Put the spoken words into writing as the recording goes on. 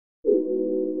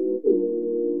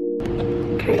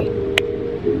Alright.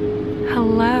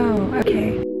 Hello.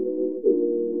 Okay.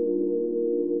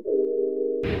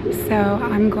 So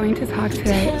I'm going to talk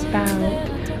today about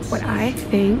what I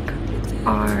think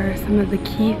are some of the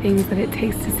key things that it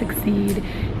takes to succeed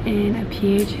in a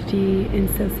PhD in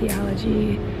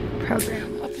sociology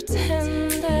program. I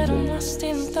pretend that I'm lost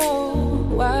in thought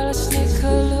while I sneak a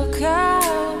look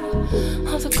out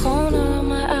of the corner of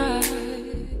my eye.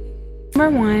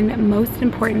 Number one most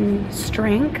important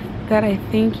strength that I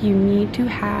think you need to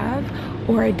have,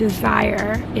 or a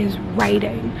desire, is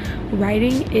writing.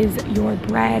 Writing is your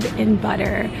bread and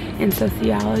butter in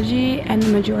sociology and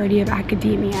the majority of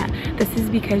academia. This is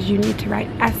because you need to write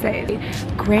essays,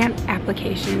 grant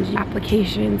applications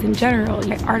in general,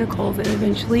 articles, and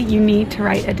eventually you need to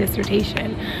write a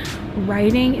dissertation.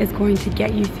 Writing is going to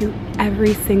get you through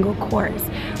every single course.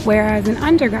 Whereas in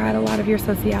undergrad, a lot of your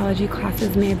sociology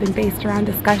classes may have been based around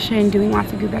discussion, doing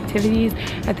lots of group activities.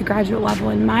 At the graduate level,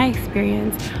 in my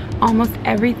experience, almost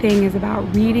everything is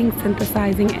about reading,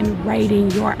 synthesizing, and writing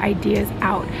your ideas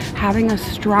out. Having a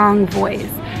strong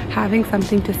voice, having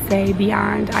something to say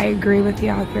beyond, I agree with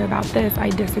the author about this, I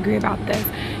disagree about this.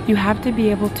 You have to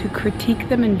be able to critique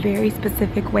them in very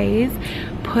specific ways,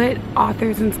 put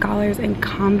authors and scholars in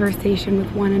conversation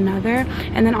with one another,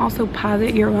 and then also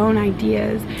posit your own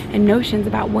ideas and notions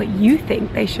about what you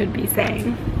think they should be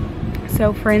saying.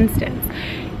 So for instance,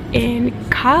 in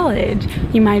college,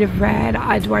 you might have read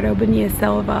Eduardo Bonilla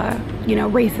Silva,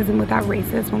 Racism Without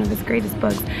Racists, one of his greatest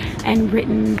books, and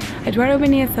written. Eduardo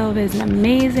Bonilla Silva is an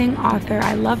amazing author.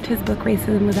 I loved his book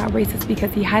Racism Without Racists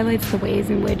because he highlights the ways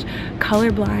in which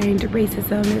colorblind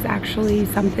racism is actually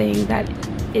something that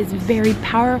is very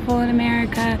powerful in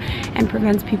America and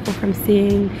prevents people from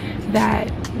seeing that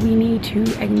we need to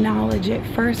acknowledge it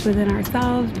first within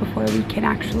ourselves before we can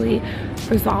actually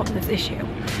resolve this issue.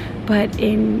 But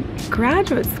in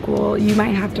graduate school, you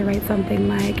might have to write something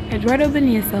like, Eduardo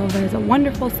Bonilla Silva is a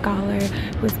wonderful scholar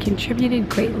who has contributed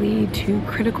greatly to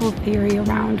critical theory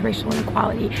around racial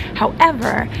inequality.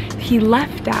 However, he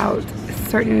left out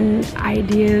certain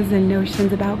ideas and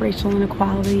notions about racial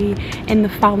inequality in the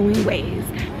following ways.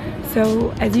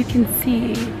 So as you can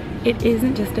see, it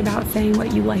isn't just about saying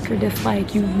what you like or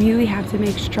dislike. You really have to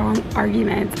make strong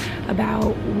arguments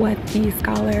about what the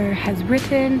scholar has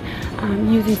written,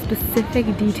 using specific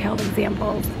detailed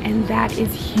examples, and that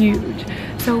is huge.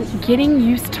 So getting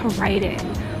used to writing,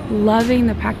 loving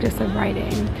the practice of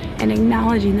writing, and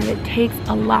acknowledging that it takes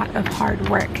a lot of hard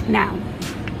work. Now,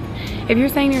 if you're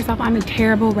saying to yourself, I'm a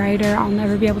terrible writer, I'll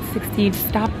never be able to succeed,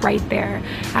 stop right there.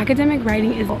 Academic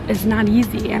writing is not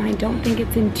easy, and I don't think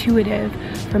it's intuitive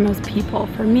for most people.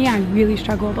 For me, I really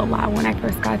struggled a lot when I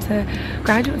first got to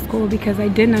graduate school because I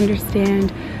didn't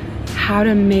understand how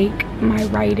to make my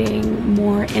writing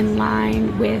more in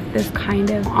line with this kind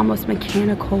of almost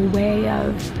mechanical way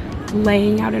of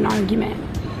laying out an argument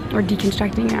or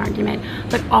deconstructing an argument.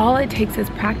 But all it takes is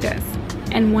practice.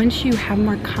 And once you have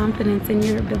more confidence in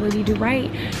your ability to write,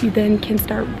 you then can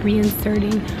start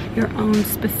reinserting your own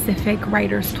specific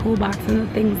writer's toolbox and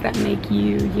the things that make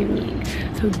you unique.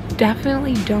 So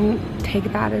definitely don't take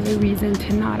that as a reason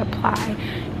to not apply.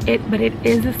 But it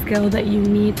is a skill that you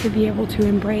need to be able to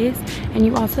embrace, and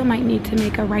you also might need to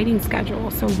make a writing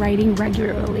schedule. So writing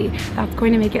regularly, that's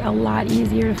going to make it a lot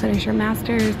easier to finish your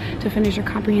master's, to finish your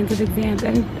comprehensive exams,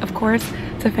 and of course,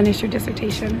 to finish your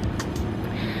dissertation.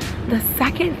 The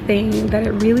second thing that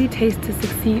it really takes to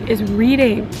succeed is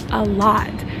reading a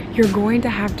lot. You're going to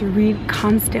have to read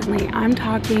constantly. I'm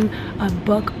talking a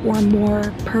book or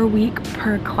more per week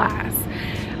per class.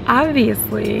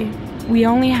 Obviously, we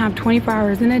only have 24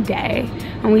 hours in a day,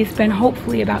 and we spend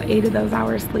hopefully about 8 of those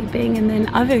hours sleeping, and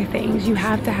then other things. You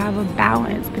have to have a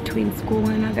balance between school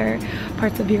and other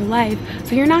parts of your life.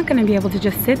 So you're not going to be able to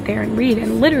just sit there and read.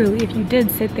 And literally, if you did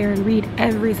sit there and read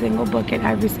every single book and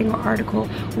every single article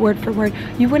word for word,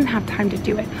 you wouldn't have time to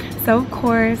do it. So of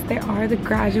course, there are the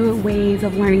graduate ways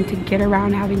of learning to get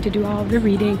around having to do all of the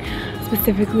reading,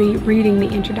 specifically reading the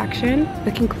introduction,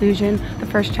 the conclusion, the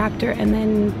first chapter, and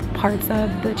then parts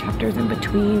of the chapters in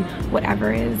between,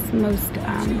 whatever is most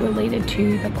related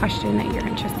to the question that you're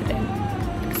interested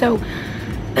in. So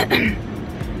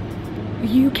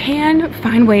you can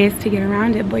find ways to get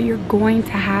around it, but you're going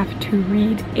to have to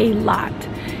read a lot.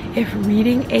 If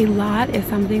reading a lot is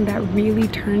something that really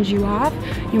turns you off,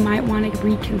 you might want to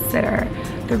reconsider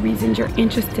the reasons you're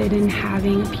interested in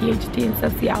having a PhD in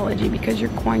sociology, because you're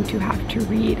going to have to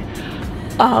read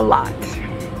a lot.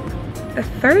 The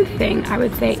third thing I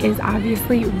would say is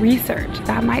obviously research.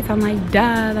 That might sound like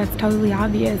duh, that's totally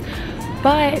obvious,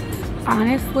 but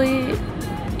honestly,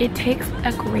 It takes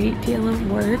a great deal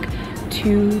of work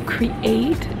to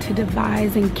create, to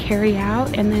devise and carry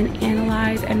out, and then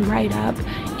analyze and write up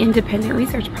independent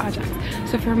research projects.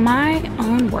 So for my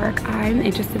own work, I'm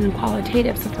interested in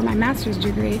qualitative. So for my master's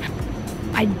degree,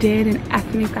 I did an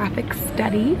ethnographic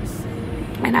study,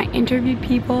 and I interviewed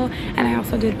people, and I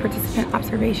also did participant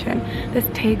observation. This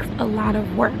takes a lot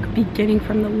of work, beginning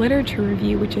from the literature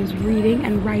review, which is reading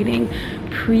and writing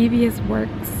previous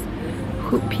works,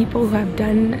 people who have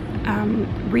done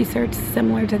research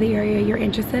similar to the area you're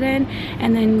interested in,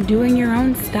 and then doing your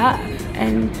own stuff,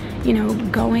 and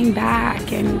going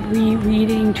back and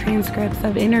rereading transcripts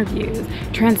of interviews,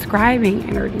 transcribing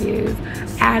interviews,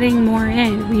 adding more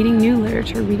in, reading new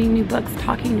literature, reading new books,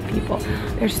 talking to people.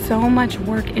 There's so much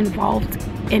work involved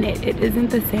in it. It isn't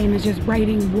the same as just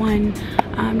writing one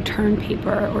term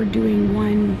paper or doing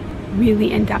one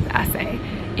really in-depth essay.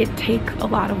 It takes a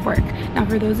lot of work. Now,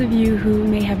 for those of you who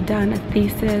may have done a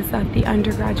thesis at the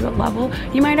undergraduate level,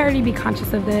 you might already be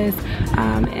conscious of this,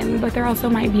 but there also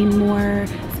might be more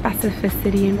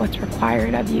specificity in what's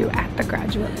required of you at the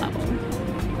graduate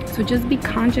level. So just be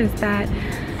conscious that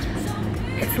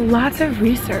it's lots of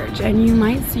research, and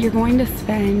you're going to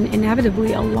spend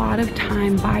inevitably a lot of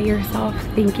time by yourself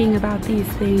thinking about these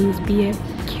things, be it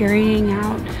carrying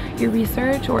out your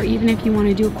research, or even if you want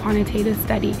to do a quantitative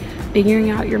study, figuring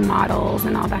out your models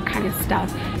and all that kind of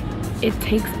stuff. It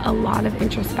takes a lot of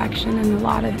introspection and a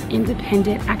lot of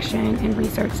independent action and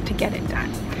research to get it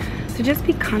done. So just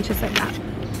be conscious of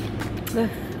that.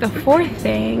 The fourth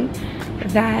thing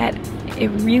that it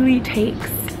really takes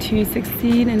to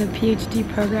succeed in a PhD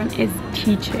program is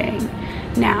teaching.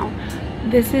 Now,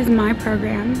 this is my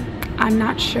program. I'm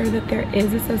not sure that there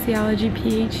is a sociology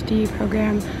PhD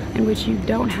program in which you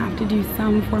don't have to do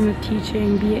some form of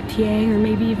teaching, be it TAing or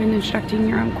maybe even instructing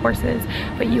your own courses,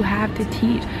 but you have to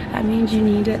teach. That means you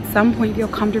need to at some point feel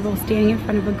comfortable standing in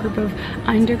front of a group of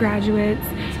undergraduates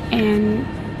and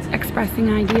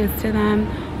expressing ideas to them,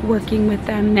 working with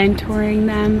them, mentoring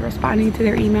them, responding to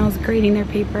their emails, grading their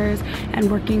papers, and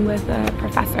working with a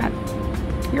professor.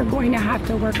 You're going to have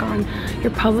to work on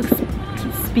your public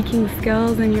speaking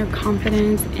skills and your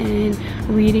confidence in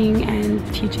reading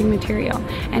and teaching material.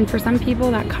 And for some people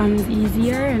that comes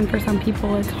easier, and for some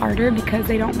people it's harder because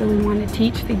they don't really want to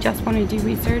teach, they just want to do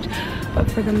research. But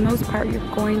for the most part, you're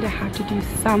going to have to do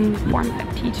some form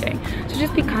of teaching. So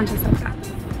just be conscious of that.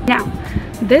 Now,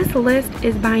 this list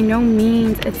is by no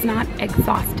means, it's not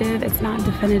exhaustive, it's not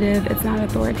definitive, it's not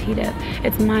authoritative.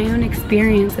 It's my own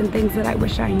experience and things that I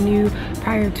wish I knew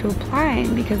prior to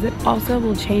applying, because it also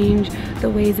will change the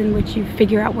ways in which you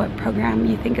figure out what program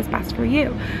you think is best for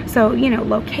you. So,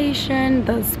 location,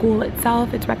 the school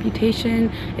itself, its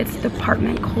reputation, its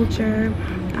department culture,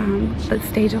 the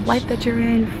stage of life that you're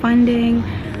in, funding,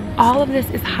 all of this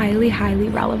is highly, highly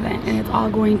relevant, and it's all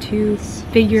going to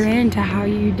figure into how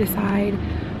you decide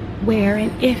where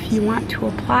and if you want to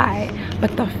apply.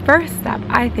 But the first step,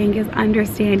 I think, is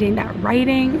understanding that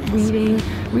writing, reading,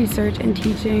 research, and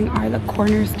teaching are the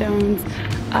cornerstones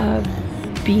of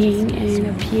being in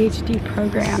a PhD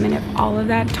program. And if all of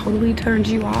that totally turns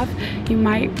you off, you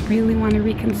might really want to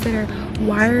reconsider,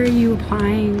 why are you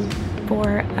applying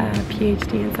for a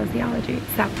PhD in sociology?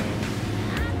 So,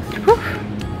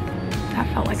 that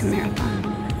felt like a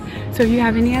marathon. So if you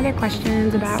have any other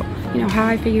questions about, how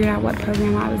I figured out what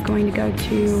program I was going to go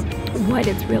to, what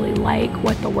it's really like,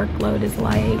 what the workload is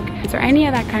like, or any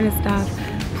of that kind of stuff,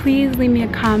 please leave me a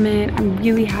comment. I'm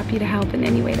really happy to help in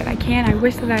any way that I can. I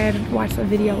wish that I had watched a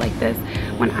video like this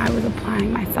when I was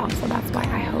applying myself, so that's why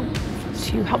I hope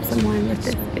to help someone with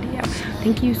this video.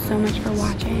 Thank you so much for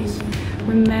watching.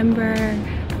 Remember,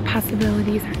 the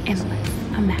possibilities are endless.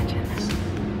 Imagine them.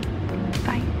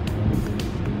 Bye.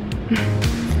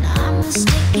 I'ma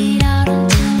stick it out